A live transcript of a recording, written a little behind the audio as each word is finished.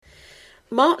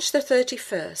March the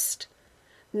 31st,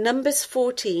 Numbers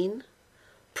 14,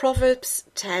 Proverbs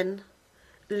 10,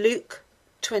 Luke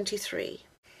 23.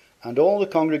 And all the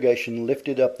congregation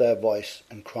lifted up their voice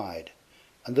and cried.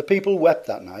 And the people wept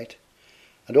that night.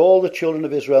 And all the children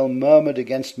of Israel murmured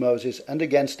against Moses and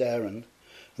against Aaron.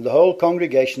 And the whole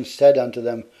congregation said unto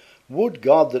them, Would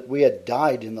God that we had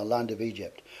died in the land of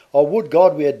Egypt, or would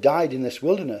God we had died in this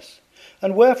wilderness?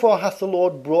 And wherefore hath the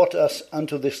Lord brought us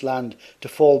unto this land to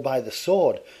fall by the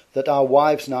sword, that our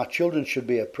wives and our children should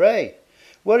be a prey?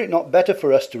 Were it not better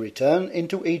for us to return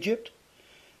into Egypt?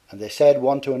 And they said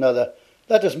one to another,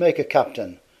 Let us make a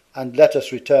captain, and let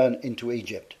us return into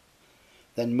Egypt.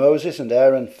 Then Moses and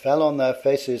Aaron fell on their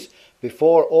faces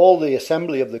before all the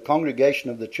assembly of the congregation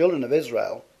of the children of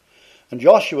Israel. And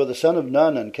Joshua the son of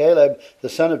Nun and Caleb the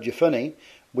son of Jephunneh,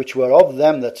 which were of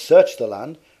them that searched the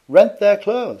land, rent their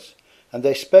clothes. And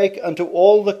they spake unto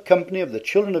all the company of the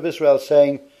children of Israel,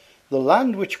 saying, The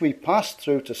land which we passed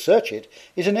through to search it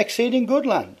is an exceeding good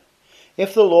land.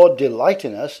 If the Lord delight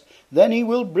in us, then he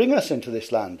will bring us into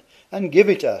this land, and give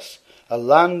it us, a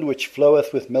land which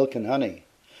floweth with milk and honey.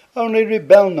 Only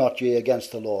rebel not ye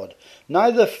against the Lord,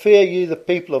 neither fear ye the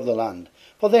people of the land,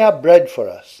 for they are bread for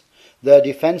us. Their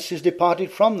defence is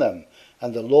departed from them,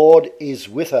 and the Lord is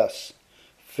with us.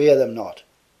 Fear them not.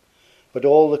 But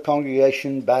all the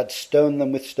congregation bade stone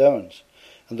them with stones.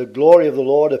 And the glory of the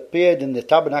Lord appeared in the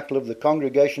tabernacle of the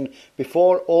congregation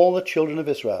before all the children of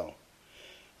Israel.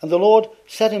 And the Lord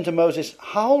said unto Moses,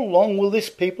 How long will this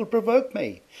people provoke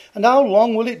me? And how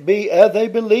long will it be ere they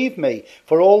believe me,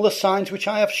 for all the signs which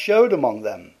I have showed among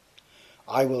them?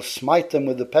 I will smite them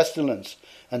with the pestilence,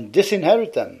 and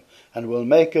disinherit them, and will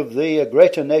make of thee a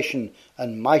greater nation,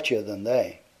 and mightier than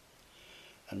they.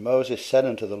 And Moses said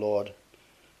unto the Lord,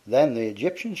 Then the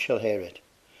Egyptians shall hear it,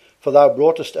 for thou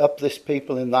broughtest up this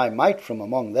people in thy might from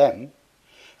among them,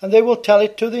 and they will tell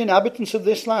it to the inhabitants of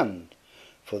this land.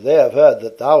 For they have heard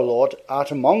that thou, Lord,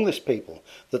 art among this people,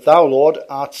 that thou, Lord,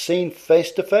 art seen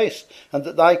face to face, and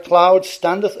that thy cloud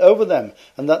standeth over them,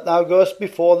 and that thou goest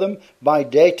before them by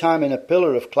daytime in a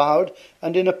pillar of cloud,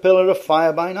 and in a pillar of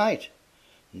fire by night.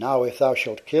 Now if thou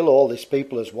shalt kill all this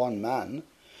people as one man,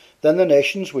 then the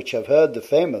nations which have heard the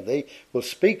fame of thee will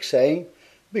speak, saying,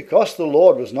 Because the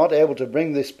Lord was not able to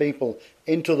bring this people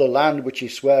into the land which he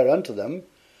sware unto them,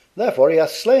 therefore he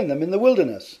hath slain them in the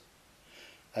wilderness.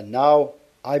 And now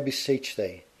I beseech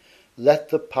thee, let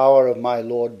the power of my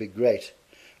Lord be great,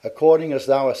 according as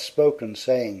thou hast spoken,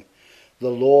 saying, The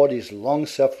Lord is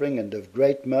long-suffering and of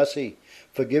great mercy,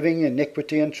 forgiving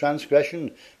iniquity and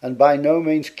transgression, and by no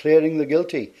means clearing the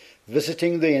guilty,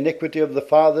 visiting the iniquity of the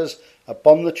fathers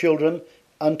upon the children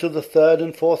unto the third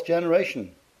and fourth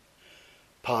generation.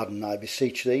 Pardon, I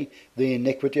beseech thee, the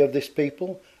iniquity of this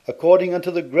people, according unto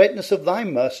the greatness of thy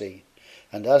mercy,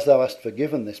 and as thou hast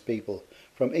forgiven this people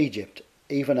from Egypt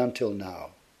even until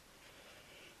now.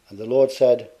 And the Lord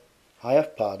said, I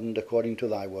have pardoned according to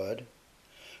thy word.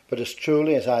 But as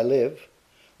truly as I live,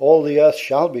 all the earth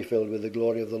shall be filled with the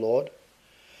glory of the Lord.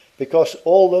 Because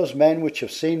all those men which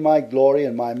have seen my glory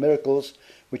and my miracles,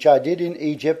 which I did in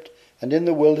Egypt and in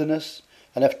the wilderness,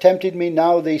 and have tempted me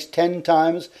now these 10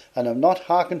 times, and have not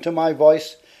hearkened to my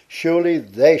voice, surely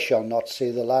they shall not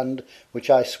see the land which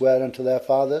I swear unto their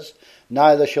fathers,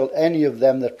 neither shall any of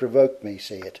them that provoked me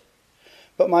see it.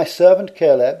 But my servant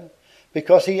Caleb,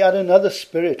 because he had another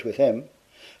spirit with him,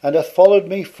 and hath followed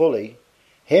me fully,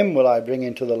 him will I bring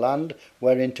into the land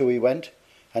whereinto he went,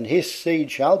 and his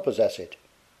seed shall possess it.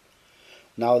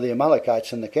 Now the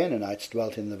Amalekites and the Canaanites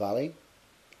dwelt in the valley.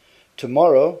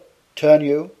 Tomorrow turn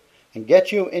you, and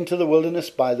get you into the wilderness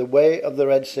by the way of the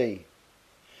Red Sea.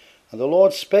 And the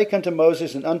Lord spake unto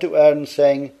Moses and unto Aaron,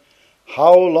 saying,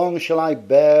 How long shall I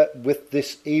bear with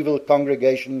this evil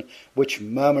congregation which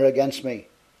murmur against me?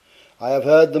 I have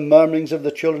heard the murmurings of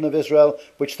the children of Israel,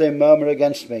 which they murmur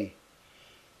against me.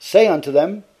 Say unto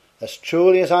them, As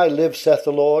truly as I live, saith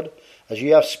the Lord, as ye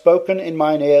have spoken in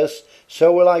mine ears,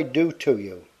 so will I do to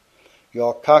you.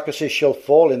 Your carcasses shall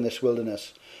fall in this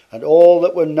wilderness, and all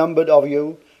that were numbered of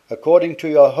you, according to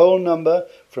your whole number,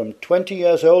 from 20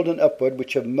 years old and upward,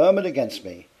 which have murmured against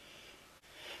me.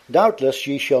 Doubtless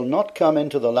ye shall not come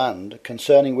into the land,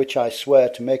 concerning which I swear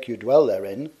to make you dwell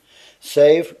therein,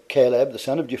 save Caleb the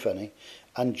son of Jephunneh,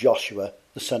 and Joshua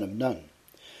the son of Nun.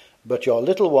 But your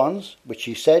little ones, which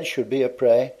ye said should be a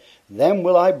prey, them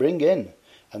will I bring in,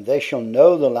 and they shall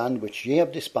know the land which ye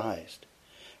have despised.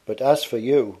 But as for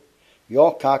you,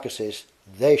 your carcasses,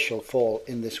 they shall fall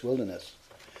in this wilderness.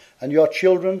 And your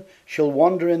children shall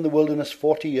wander in the wilderness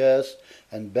 40 years,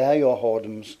 and bear your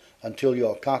whoredoms, until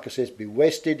your carcasses be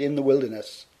wasted in the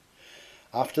wilderness.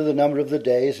 after the number of the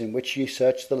days in which ye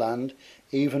search the land,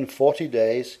 even 40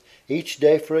 days, each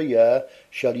day for a year,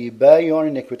 shall ye bear your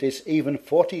iniquities, even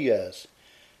 40 years,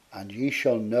 and ye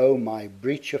shall know my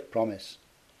breach of promise.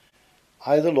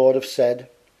 I the Lord have said,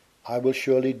 I will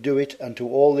surely do it unto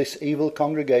all this evil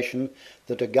congregation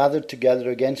that are gathered together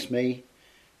against me.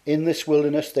 In this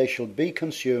wilderness they shall be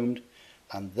consumed,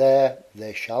 and there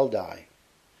they shall die.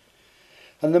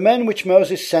 And the men which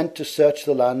Moses sent to search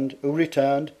the land, who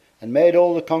returned, and made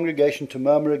all the congregation to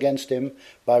murmur against him,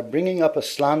 by bringing up a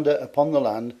slander upon the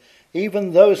land,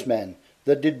 even those men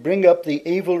that did bring up the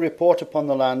evil report upon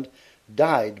the land,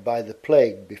 died by the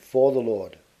plague before the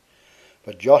Lord.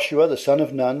 But Joshua the son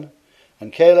of Nun,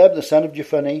 and Caleb the son of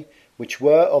Jephunneh, which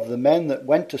were of the men that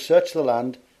went to search the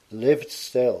land, lived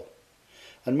still.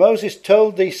 And Moses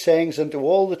told these sayings unto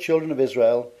all the children of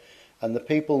Israel, and the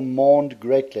people mourned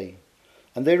greatly.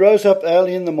 And they rose up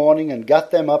early in the morning, and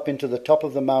gat them up into the top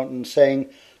of the mountain, saying,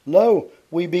 Lo,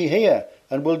 we be here,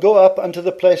 and will go up unto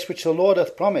the place which the Lord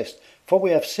hath promised, for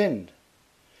we have sinned.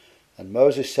 And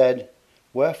Moses said,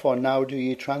 Wherefore now do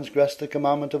ye transgress the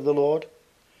commandment of the Lord?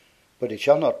 But it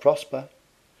shall not prosper.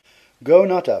 Go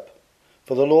not up,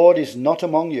 for the Lord is not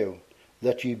among you,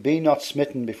 that ye be not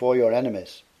smitten before your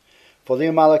enemies. For the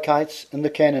Amalekites and the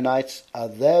Canaanites are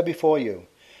there before you,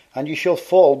 and ye shall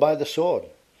fall by the sword,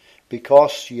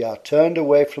 because ye are turned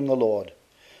away from the Lord.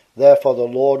 Therefore the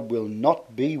Lord will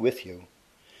not be with you.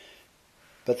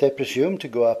 But they presumed to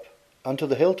go up unto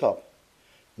the hilltop.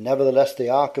 Nevertheless the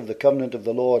ark of the covenant of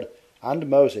the Lord and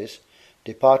Moses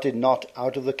departed not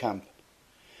out of the camp.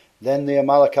 Then the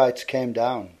Amalekites came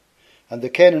down, and the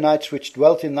Canaanites which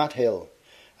dwelt in that hill,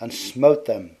 and smote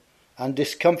them, and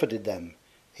discomfited them,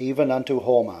 even unto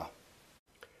Hormah.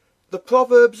 The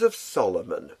Proverbs of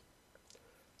Solomon.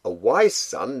 A wise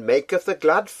son maketh a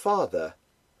glad father,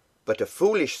 but a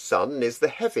foolish son is the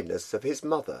heaviness of his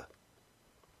mother.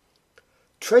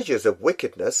 Treasures of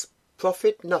wickedness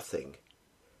profit nothing,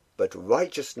 but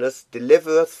righteousness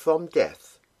delivereth from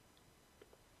death.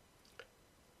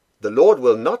 The Lord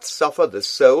will not suffer the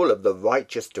soul of the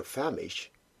righteous to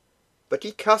famish, but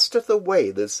he casteth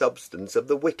away the substance of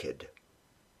the wicked.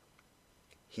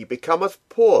 He becometh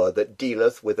poor that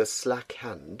dealeth with a slack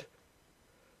hand,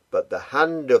 but the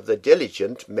hand of the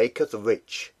diligent maketh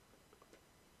rich.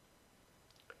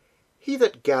 He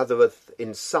that gathereth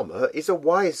in summer is a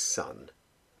wise son,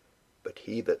 but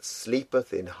he that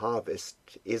sleepeth in harvest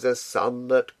is a son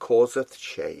that causeth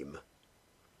shame.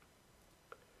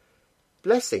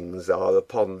 Blessings are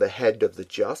upon the head of the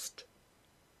just,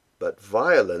 but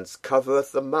violence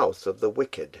covereth the mouth of the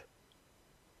wicked.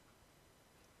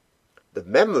 The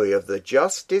memory of the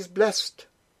just is blessed,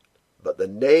 but the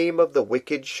name of the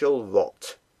wicked shall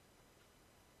rot.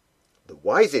 The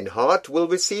wise in heart will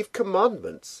receive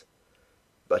commandments,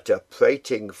 but a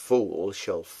prating fool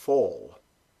shall fall.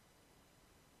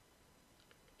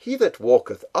 He that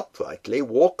walketh uprightly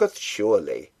walketh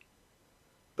surely,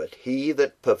 but he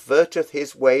that perverteth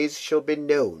his ways shall be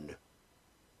known.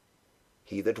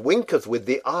 He that winketh with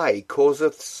the eye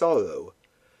causeth sorrow,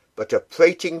 but a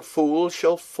prating fool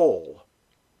shall fall.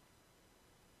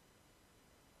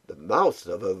 The mouth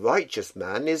of a righteous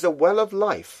man is a well of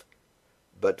life,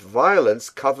 but violence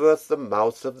covereth the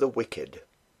mouth of the wicked.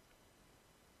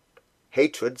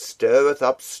 Hatred stirreth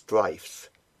up strifes,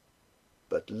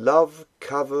 but love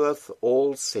covereth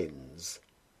all sins.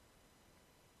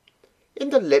 In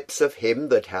the lips of him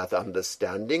that hath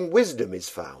understanding wisdom is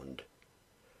found,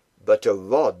 but a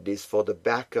rod is for the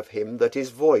back of him that is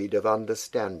void of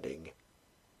understanding.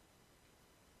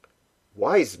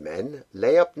 Wise men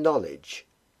lay up knowledge,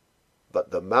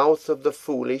 but the mouth of the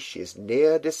foolish is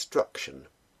near destruction.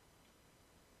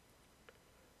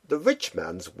 The rich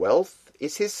man's wealth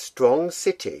is his strong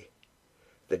city.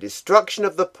 The destruction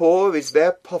of the poor is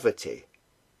their poverty.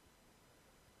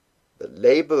 The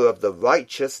labour of the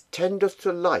righteous tendeth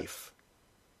to life,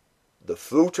 the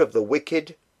fruit of the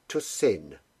wicked to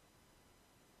sin.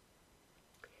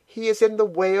 He is in the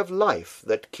way of life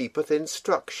that keepeth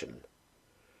instruction,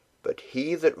 but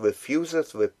he that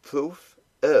refuseth reproof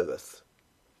erreth.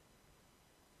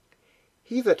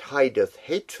 He that hideth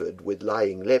hatred with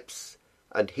lying lips,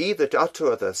 and he that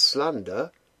uttereth a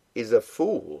slander, is a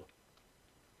fool.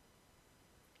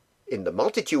 In the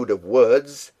multitude of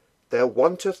words there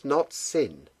wanteth not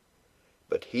sin,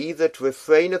 but he that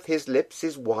refraineth his lips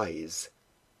is wise.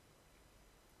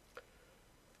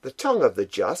 The tongue of the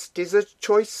just is a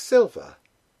choice silver,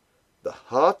 the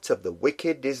heart of the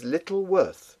wicked is little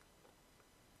worth.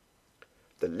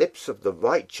 The lips of the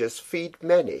righteous feed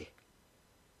many,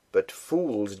 but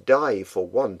fools die for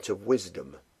want of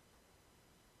wisdom.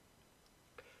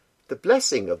 The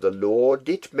blessing of the Lord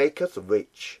it maketh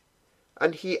rich,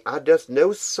 and he addeth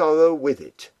no sorrow with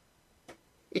it.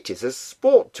 It is a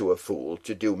sport to a fool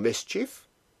to do mischief,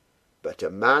 but a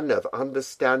man of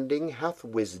understanding hath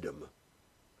wisdom.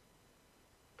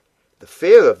 The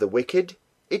fear of the wicked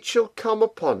it shall come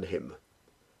upon him,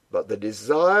 but the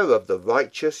desire of the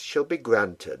righteous shall be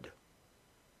granted.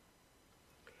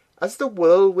 As the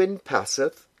whirlwind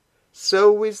passeth,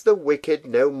 so is the wicked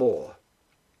no more,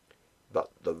 but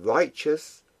the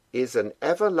righteous is an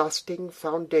everlasting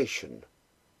foundation.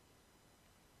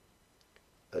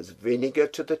 As vinegar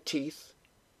to the teeth,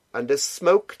 and as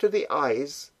smoke to the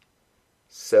eyes,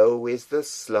 so is the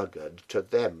sluggard to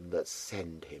them that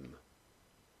send him.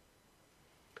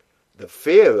 The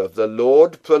fear of the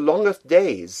Lord prolongeth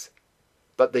days,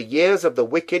 but the years of the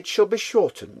wicked shall be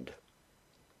shortened.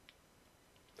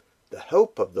 The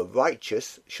hope of the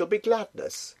righteous shall be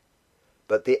gladness,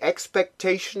 but the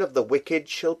expectation of the wicked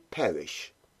shall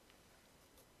perish.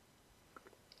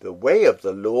 The way of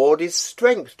the Lord is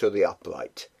strength to the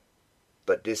upright,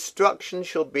 but destruction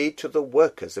shall be to the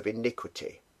workers of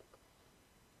iniquity.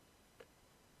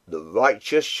 The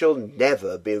righteous shall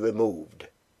never be removed,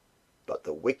 but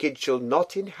the wicked shall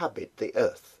not inhabit the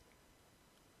earth.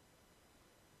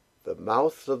 The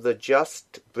mouth of the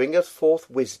just bringeth forth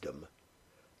wisdom,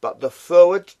 but the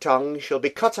froward tongue shall be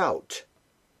cut out.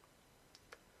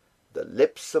 The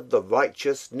lips of the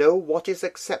righteous know what is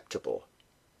acceptable,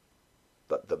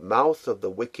 but the mouth of the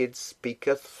wicked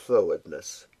speaketh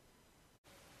frowardness.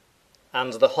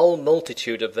 And the whole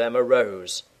multitude of them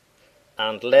arose,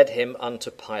 and led him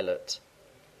unto Pilate.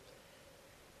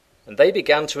 And they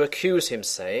began to accuse him,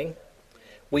 saying,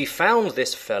 We found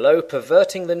this fellow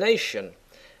perverting the nation,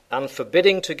 and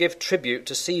forbidding to give tribute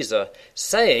to Caesar,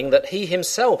 saying that he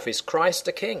himself is Christ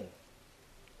a king.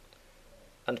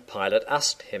 And Pilate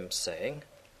asked him, saying,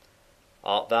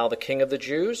 Art thou the king of the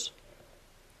Jews?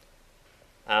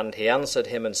 And he answered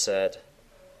him and said,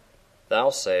 Thou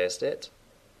sayest it.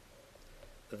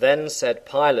 Then said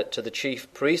Pilate to the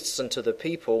chief priests and to the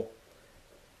people,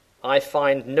 I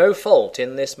find no fault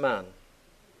in this man.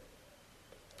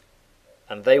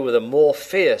 And they were the more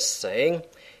fierce, saying,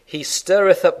 He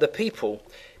stirreth up the people,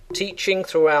 teaching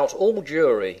throughout all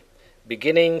Jewry,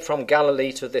 beginning from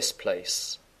Galilee to this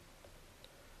place.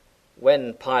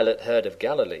 When Pilate heard of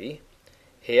Galilee,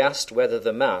 he asked whether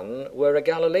the man were a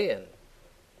Galilean.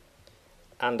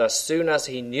 And as soon as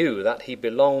he knew that he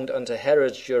belonged unto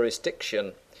Herod's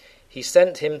jurisdiction, he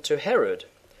sent him to Herod,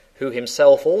 who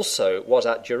himself also was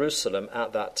at Jerusalem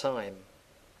at that time.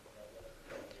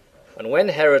 And when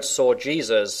Herod saw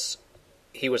Jesus,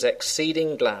 he was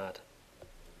exceeding glad,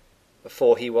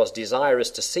 for he was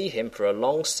desirous to see him for a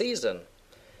long season,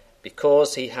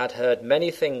 because he had heard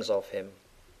many things of him,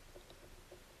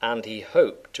 and he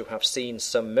hoped to have seen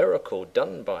some miracle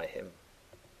done by him.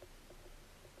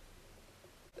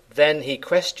 Then he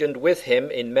questioned with him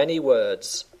in many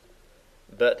words,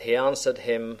 but he answered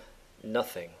him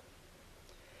nothing.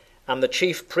 And the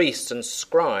chief priests and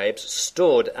scribes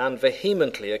stood and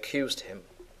vehemently accused him.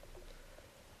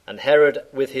 And Herod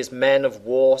with his men of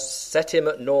war set him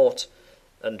at naught,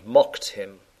 and mocked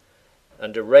him,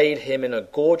 and arrayed him in a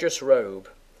gorgeous robe,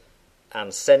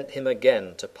 and sent him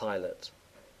again to Pilate.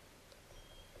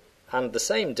 And the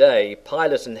same day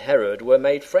Pilate and Herod were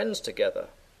made friends together,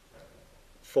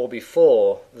 for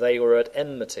before they were at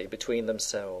enmity between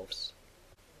themselves.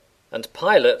 And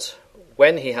Pilate,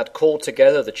 when he had called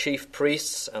together the chief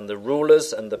priests and the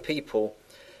rulers and the people,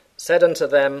 said unto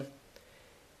them,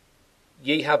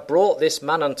 Ye have brought this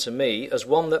man unto me as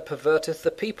one that perverteth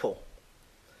the people.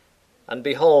 And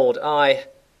behold, I,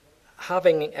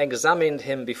 having examined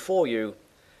him before you,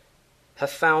 have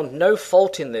found no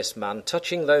fault in this man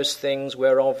touching those things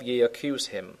whereof ye accuse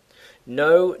him,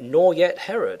 no, nor yet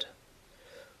Herod.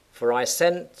 For I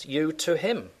sent you to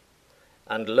him,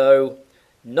 and lo,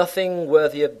 nothing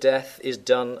worthy of death is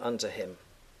done unto him.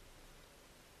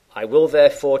 I will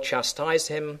therefore chastise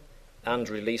him and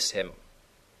release him.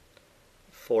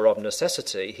 For of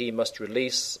necessity he must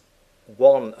release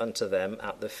one unto them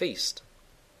at the feast.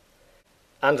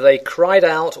 And they cried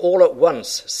out all at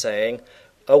once, saying,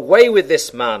 Away with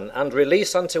this man, and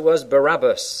release unto us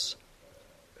Barabbas,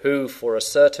 who for a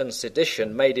certain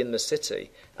sedition made in the city,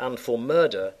 and for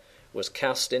murder was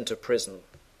cast into prison.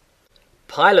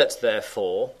 Pilate,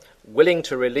 therefore, willing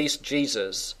to release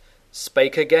Jesus,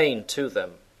 spake again to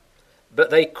them. But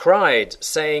they cried,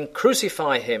 saying,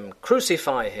 Crucify him,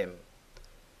 crucify him.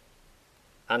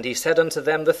 And he said unto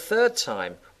them the third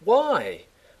time, Why?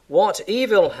 What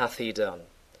evil hath he done?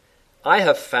 I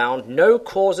have found no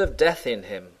cause of death in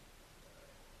him.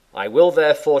 I will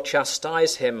therefore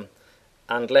chastise him,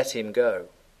 and let him go.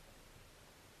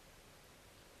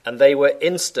 And they were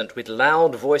instant with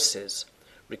loud voices,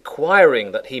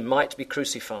 requiring that he might be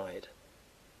crucified.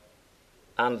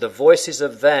 And the voices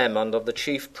of them and of the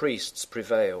chief priests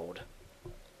prevailed.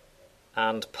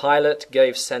 And Pilate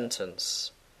gave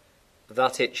sentence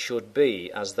that it should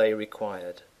be as they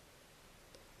required.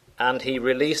 And he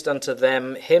released unto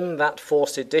them him that for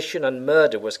sedition and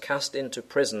murder was cast into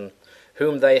prison,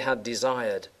 whom they had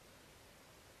desired.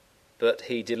 But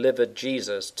he delivered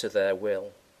Jesus to their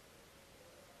will.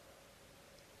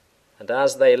 And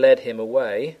as they led him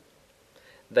away,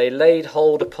 they laid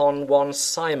hold upon one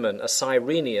Simon, a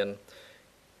Cyrenian,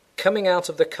 coming out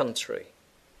of the country,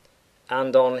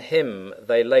 and on him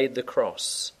they laid the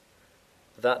cross,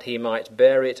 that he might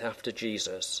bear it after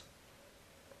Jesus.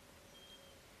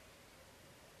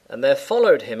 And there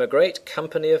followed him a great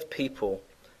company of people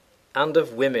and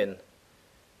of women,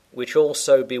 which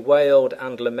also bewailed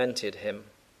and lamented him.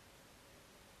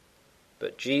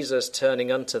 But Jesus,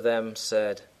 turning unto them,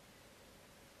 said,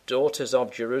 Daughters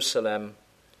of Jerusalem,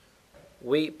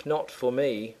 weep not for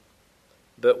me,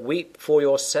 but weep for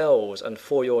yourselves and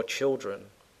for your children.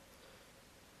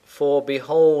 For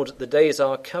behold, the days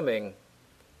are coming,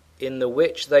 in the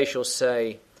which they shall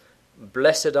say,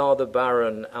 Blessed are the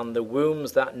barren, and the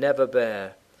wombs that never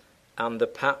bare, and the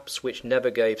paps which never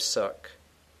gave suck.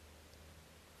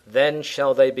 Then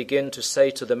shall they begin to say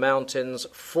to the mountains,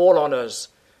 Fall on us,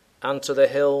 and to the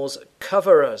hills,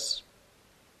 Cover us.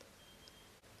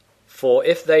 For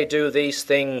if they do these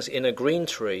things in a green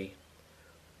tree,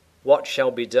 what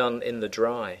shall be done in the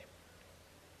dry?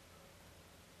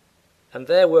 And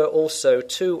there were also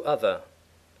 2 other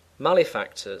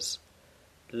malefactors,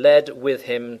 led with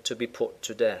him to be put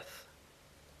to death.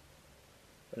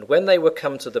 And when they were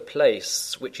come to the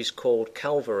place which is called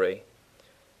Calvary,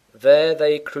 there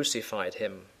they crucified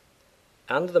him,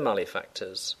 and the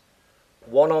malefactors,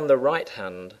 one on the right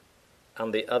hand,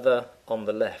 and the other on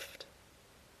the left.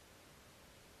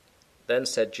 Then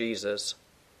said Jesus,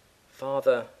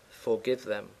 Father, forgive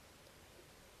them,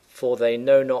 for they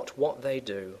know not what they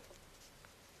do.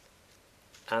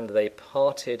 And they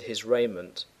parted his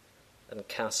raiment and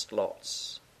cast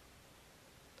lots.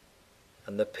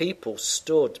 And the people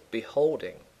stood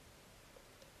beholding.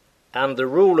 And the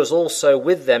rulers also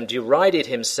with them derided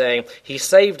him, saying, He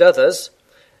saved others,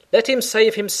 let him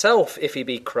save himself, if he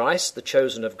be Christ, the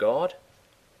chosen of God.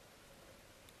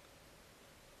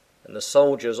 And the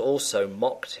soldiers also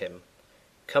mocked him,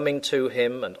 coming to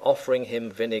him and offering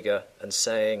him vinegar, and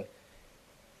saying,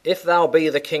 If thou be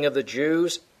the King of the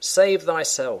Jews, save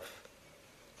thyself.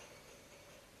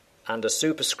 And a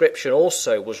superscription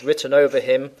also was written over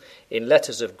him in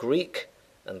letters of Greek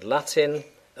and Latin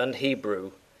and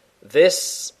Hebrew,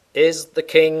 This is the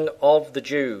King of the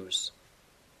Jews.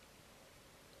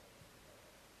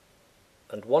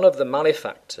 And one of the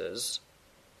malefactors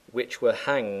which were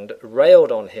hanged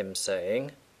railed on him,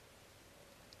 saying,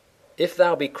 If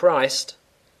thou be Christ,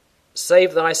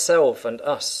 save thyself and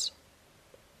us.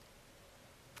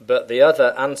 But the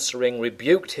other answering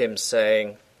rebuked him,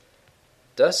 saying,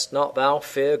 Dost not thou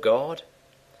fear God,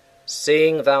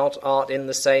 seeing thou art in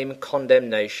the same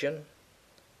condemnation?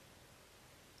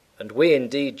 And we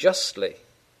indeed justly,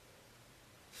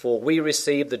 for we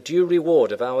receive the due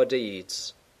reward of our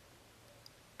deeds.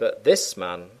 But this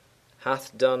man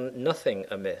hath done nothing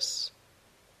amiss.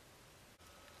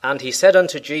 And he said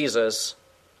unto Jesus,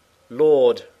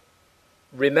 Lord,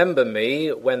 remember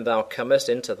me when thou comest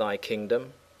into thy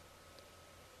kingdom.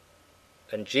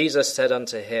 And Jesus said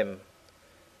unto him,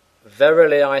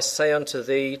 Verily I say unto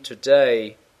thee,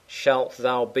 today shalt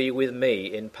thou be with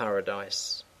me in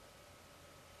paradise.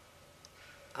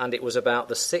 And it was about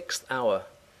the 6th hour,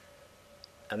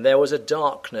 and there was a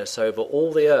darkness over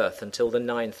all the earth until the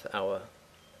 9th hour.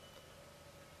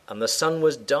 And the sun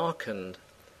was darkened,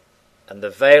 and the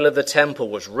veil of the temple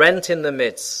was rent in the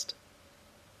midst.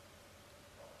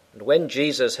 And when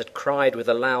Jesus had cried with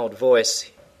a loud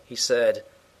voice, he said,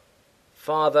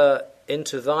 Father,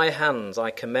 into thy hands I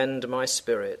commend my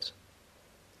spirit.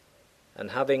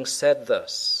 And having said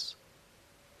thus,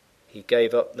 he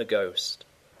gave up the ghost.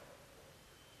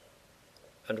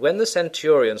 And when the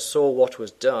centurion saw what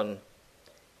was done,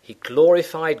 he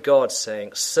glorified God,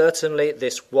 saying, Certainly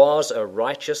this was a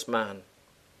righteous man.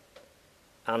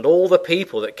 And all the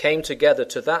people that came together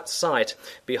to that sight,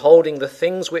 beholding the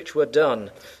things which were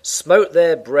done, smote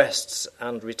their breasts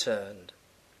and returned.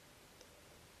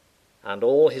 And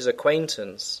all his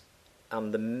acquaintance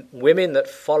and the women that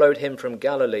followed him from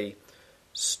Galilee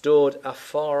stood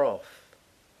afar off,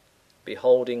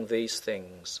 beholding these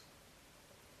things.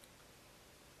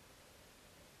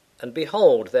 And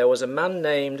behold, there was a man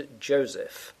named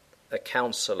Joseph, a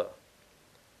counsellor.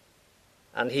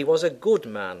 And he was a good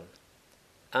man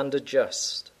and a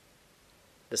just.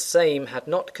 The same had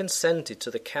not consented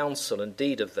to the counsel and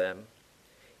deed of them.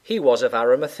 He was of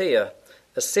Arimathea,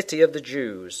 a city of the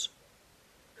Jews,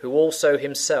 who also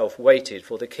himself waited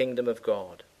for the kingdom of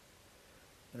God.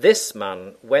 This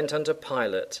man went unto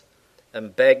Pilate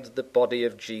and begged the body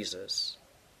of Jesus.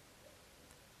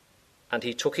 And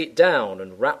he took it down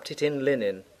and wrapped it in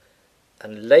linen,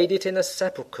 and laid it in a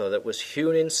sepulchre that was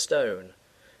hewn in stone,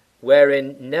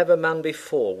 wherein never man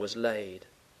before was laid.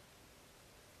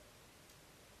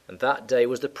 And that day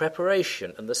was the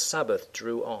preparation, and the Sabbath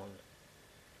drew on.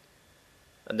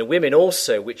 And the women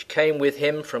also which came with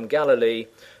him from Galilee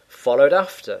followed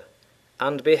after,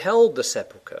 and beheld the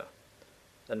sepulchre,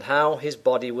 and how his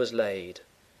body was laid.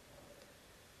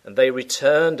 And they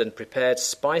returned and prepared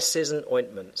spices and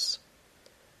ointments,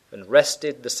 and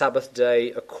rested the Sabbath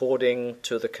day according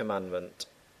to the commandment.